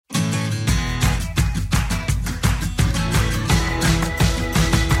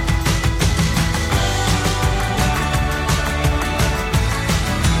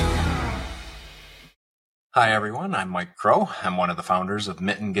Hi, everyone. I'm Mike Crow. I'm one of the founders of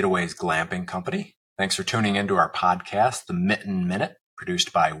Mitten Getaways Glamping Company. Thanks for tuning into our podcast, The Mitten Minute,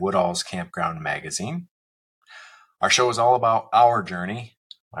 produced by Woodall's Campground Magazine. Our show is all about our journey,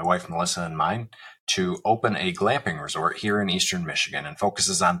 my wife Melissa and mine, to open a glamping resort here in Eastern Michigan and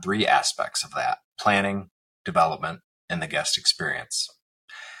focuses on three aspects of that: planning, development, and the guest experience.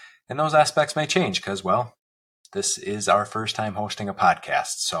 And those aspects may change because, well, this is our first time hosting a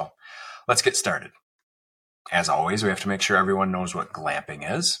podcast, so let's get started. As always, we have to make sure everyone knows what glamping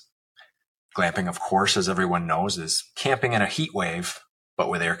is. Glamping, of course, as everyone knows, is camping in a heat wave, but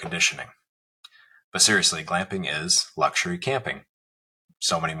with air conditioning. But seriously, glamping is luxury camping.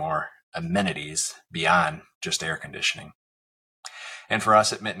 So many more amenities beyond just air conditioning. And for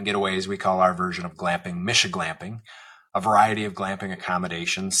us at Mitten Getaways, we call our version of glamping Michiglamping, a variety of glamping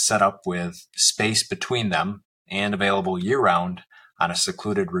accommodations set up with space between them and available year-round on a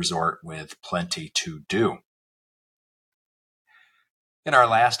secluded resort with plenty to do. In our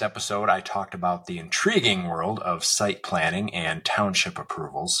last episode, I talked about the intriguing world of site planning and township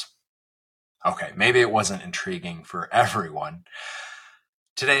approvals. Okay, maybe it wasn't intriguing for everyone.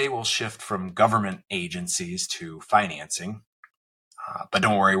 Today, we'll shift from government agencies to financing. But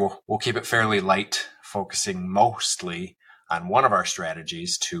don't worry, we'll keep it fairly light, focusing mostly on one of our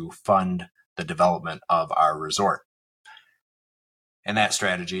strategies to fund the development of our resort. And that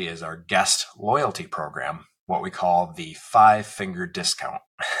strategy is our guest loyalty program, what we call the 5-finger discount.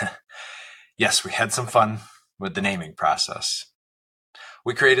 Yes, we had some fun with the naming process.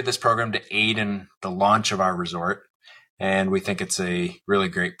 We created this program to aid in the launch of our resort, and we think it's a really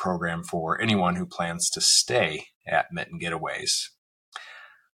great program for anyone who plans to stay at Mitten Getaways.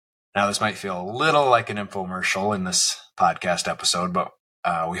 Now, this might feel a little like an infomercial in this podcast episode, but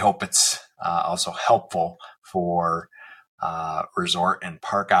we hope it's also helpful for resort and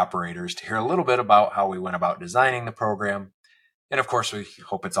park operators to hear a little bit about how we went about designing the program. And of course, we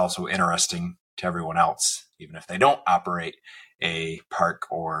hope it's also interesting to everyone else, even if they don't operate a park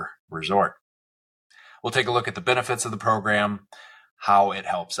or resort. We'll take a look at the benefits of the program, how it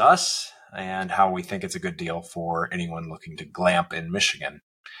helps us, and how we think it's a good deal for anyone looking to glamp in Michigan,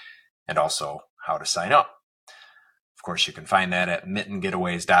 and also how to sign up. Of course, you can find that at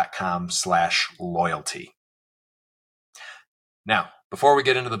mittengetaways.com/loyalty. Now, before we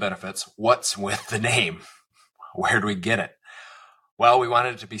get into the benefits, what's with the name? Where do we get it? Well, we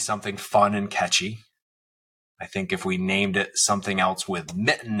wanted it to be something fun and catchy. I think if we named it something else with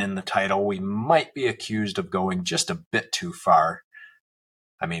Mitten in the title, we might be accused of going just a bit too far.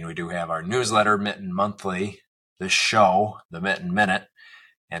 I mean, we do have our newsletter, Mitten Monthly, this show, the Mitten Minute,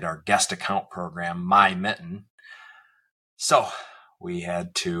 and our guest account program, My Mitten. So we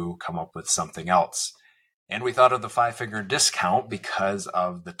had to come up with something else. And we thought of the 5-finger discount because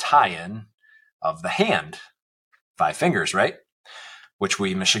of the tie-in of the hand. 5 fingers, right? Which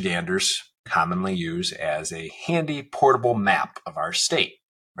we Michiganders commonly use as a handy portable map of our state,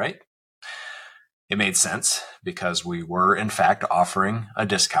 right? It made sense because we were, in fact, offering a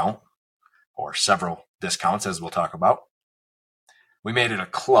discount, or several discounts, as we'll talk about. We made it a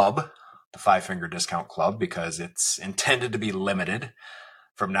club, the 5-finger discount club, because it's intended to be limited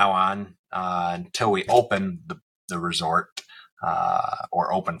from now on until we open the resort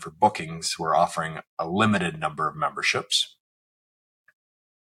or open for bookings. We're offering a limited number of memberships.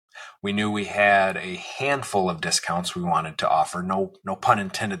 We knew we had a handful of discounts we wanted to offer, no pun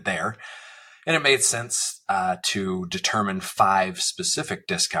intended there. And it made sense to determine 5 specific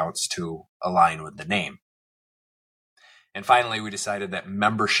discounts to align with the name. And finally, we decided that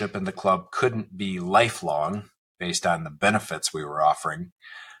membership in the club couldn't be lifelong based on the benefits we were offering.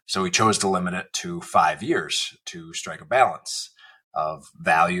 So we chose to limit it to 5 years to strike a balance of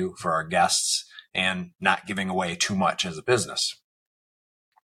value for our guests and not giving away too much as a business.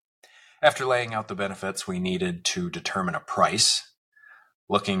 After laying out the benefits, we needed to determine a price,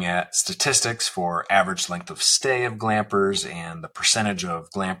 looking at statistics for average length of stay of glampers and the percentage of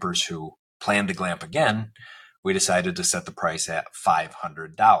glampers who plan to glamp again. We decided to set the price at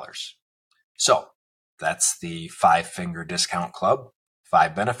 $500. So that's the 5-finger discount club,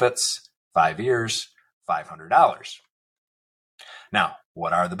 5 benefits, 5 years, $500. Now,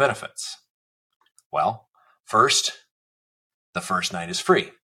 what are the benefits? Well, first, the first night is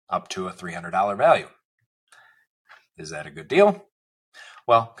free, up to a $300 value. Is that a good deal?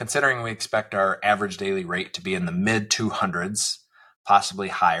 Well, considering we expect our average daily rate to be in the mid-200s, possibly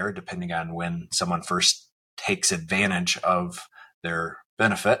higher depending on when someone first takes advantage of their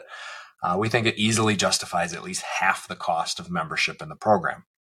benefit, we think it easily justifies at least half the cost of membership in the program.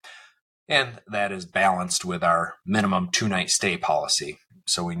 And that is balanced with our minimum 2-night stay policy.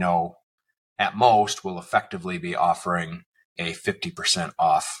 So we know at most, we'll effectively be offering a 50%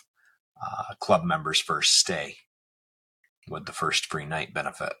 off club members' first stay with the first free night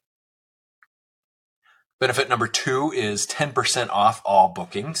benefit. Benefit number 2 is 10% off all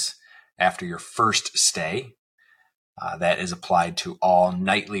bookings after your first stay. That is applied to all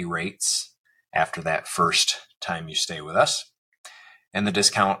nightly rates after that first time you stay with us. And the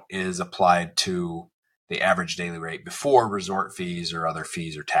discount is applied to the average daily rate before resort fees or other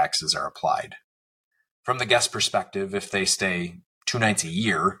fees or taxes are applied. From the guest perspective, if they stay 2 nights a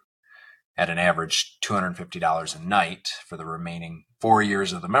year at an average $250 a night for the remaining 4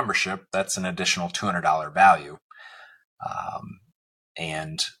 years of the membership, that's an additional $200 value.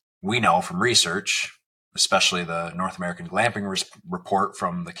 And we know from research, especially the North American Glamping report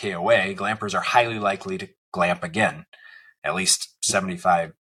from the KOA, glampers are highly likely to glamp again. At least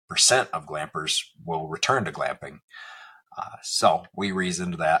 75% of glampers will return to glamping. So we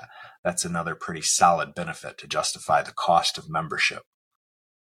reasoned that that's another pretty solid benefit to justify the cost of membership.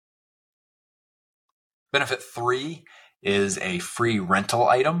 Benefit 3 is a free rental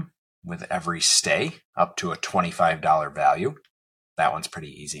item with every stay up to a $25 value. That one's pretty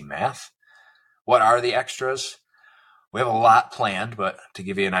easy math. What are the extras? We have a lot planned, but to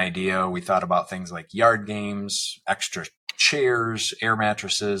give you an idea, we thought about things like yard games, extra chairs, air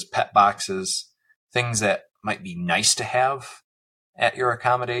mattresses, pet boxes, things that might be nice to have at your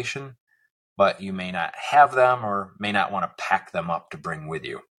accommodation, but you may not have them or may not want to pack them up to bring with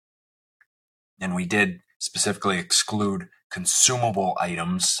you. And we did specifically exclude consumable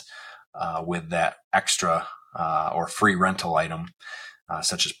items with that extra or free rental item,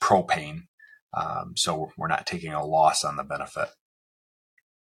 such as propane. So we're not taking a loss on the benefit.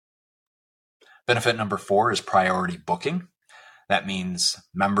 Benefit number 4 is priority booking. That means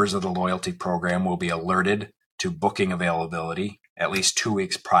members of the loyalty program will be alerted to booking availability at least 2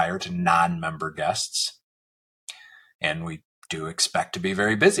 weeks prior to non-member guests. And we do expect to be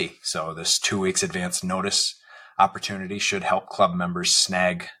very busy. So this 2 weeks advance notice opportunity should help club members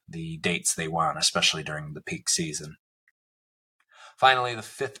snag the dates they want, especially during the peak season. Finally, the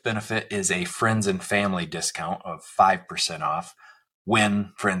 5th benefit is a friends and family discount of 5% off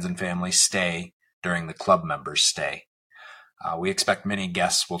when friends and family stay during the club members' stay. We expect many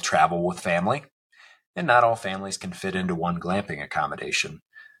guests will travel with family, and not all families can fit into one glamping accommodation.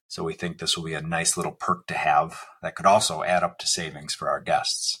 So we think this will be a nice little perk to have that could also add up to savings for our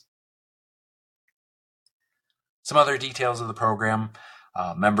guests. Some other details of the program.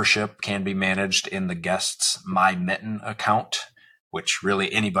 Membership can be managed in the guest's MyMitten account, which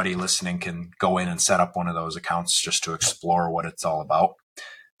really anybody listening can go in and set up one of those accounts just to explore what it's all about.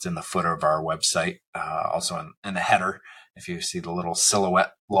 It's in the footer of our website, also in the header, if you see the little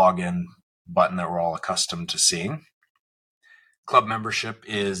silhouette login button that we're all accustomed to seeing. Club membership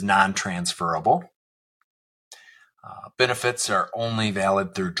is non-transferable. Benefits are only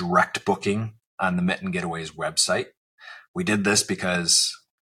valid through direct booking on the Mitten Getaways website. We did this because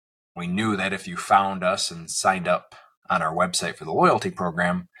we knew that if you found us and signed up on our website for the loyalty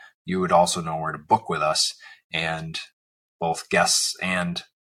program, you would also know where to book with us, and both guests and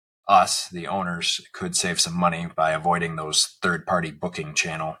us, the owners, could save some money by avoiding those third-party booking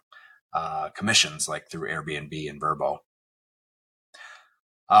channel commissions like through Airbnb and Vrbo.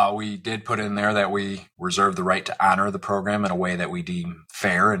 We did put in there that we reserve the right to honor the program in a way that we deem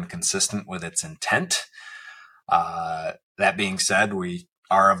fair and consistent with its intent. That being said, we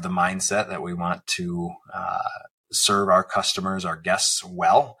are of the mindset that we want to serve our customers, our guests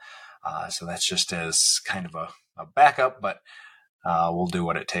well. So that's just as kind of a backup, but we'll do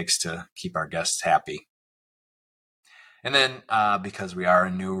what it takes to keep our guests happy. And then because we are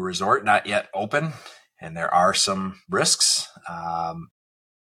a new resort, not yet open, and there are some risks,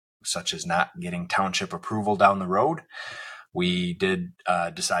 such as not getting township approval down the road, we did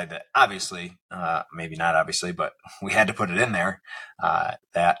decide that obviously, maybe not obviously, but we had to put it in there,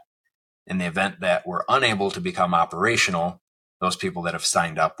 that in the event that we're unable to become operational, those people that have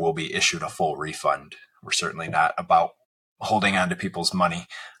signed up will be issued a full refund. We're certainly not about holding on to people's money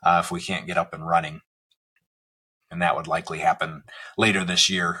if we can't get up and running. And that would likely happen later this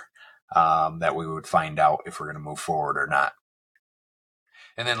year, that we would find out if we're going to move forward or not.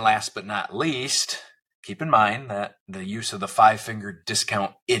 And then last but not least, keep in mind that the use of the 5-finger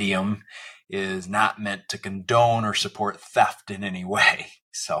discount idiom is not meant to condone or support theft in any way.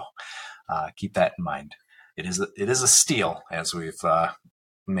 So keep that in mind. It is a steal, as we've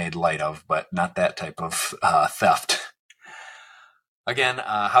made light of, but not that type of theft. Again,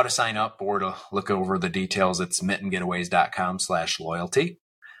 how to sign up or to look over the details, it's mittengetaways.com/loyalty.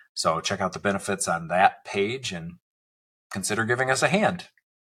 So check out the benefits on that page and consider giving us a hand.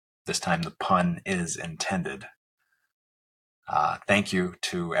 This time the pun is intended. Thank you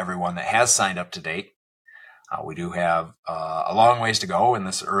to everyone that has signed up to date. We do have a long ways to go in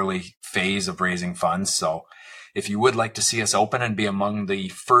this early phase of raising funds. So if you would like to see us open and be among the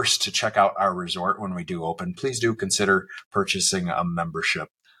first to check out our resort when we do open, please do consider purchasing a membership,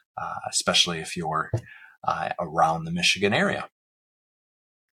 especially if you're around the Michigan area.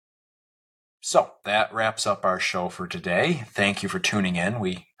 So that wraps up our show for today. Thank you for tuning in.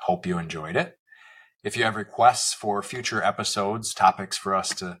 We hope you enjoyed it. If you have requests for future episodes, topics for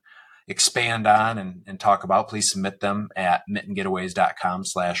us to expand on and talk about, please submit them at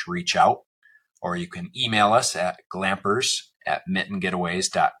mittengetaways.com/reach out, or you can email us at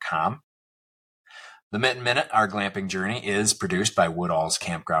glampers@mittengetaways.com. The Mitten Minute, our glamping journey, is produced by Woodall's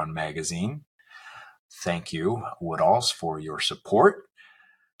Campground Magazine. Thank you, Woodall's, for your support.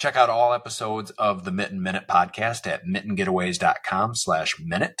 Check out all episodes of the Mitten Minute podcast at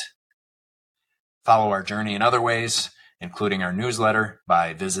mittengetaways.com/minute. Follow our journey in other ways, including our newsletter,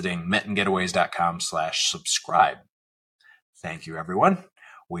 by visiting mittengetaways.com/subscribe. Thank you, everyone.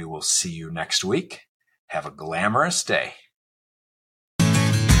 We will see you next week. Have a glamorous day.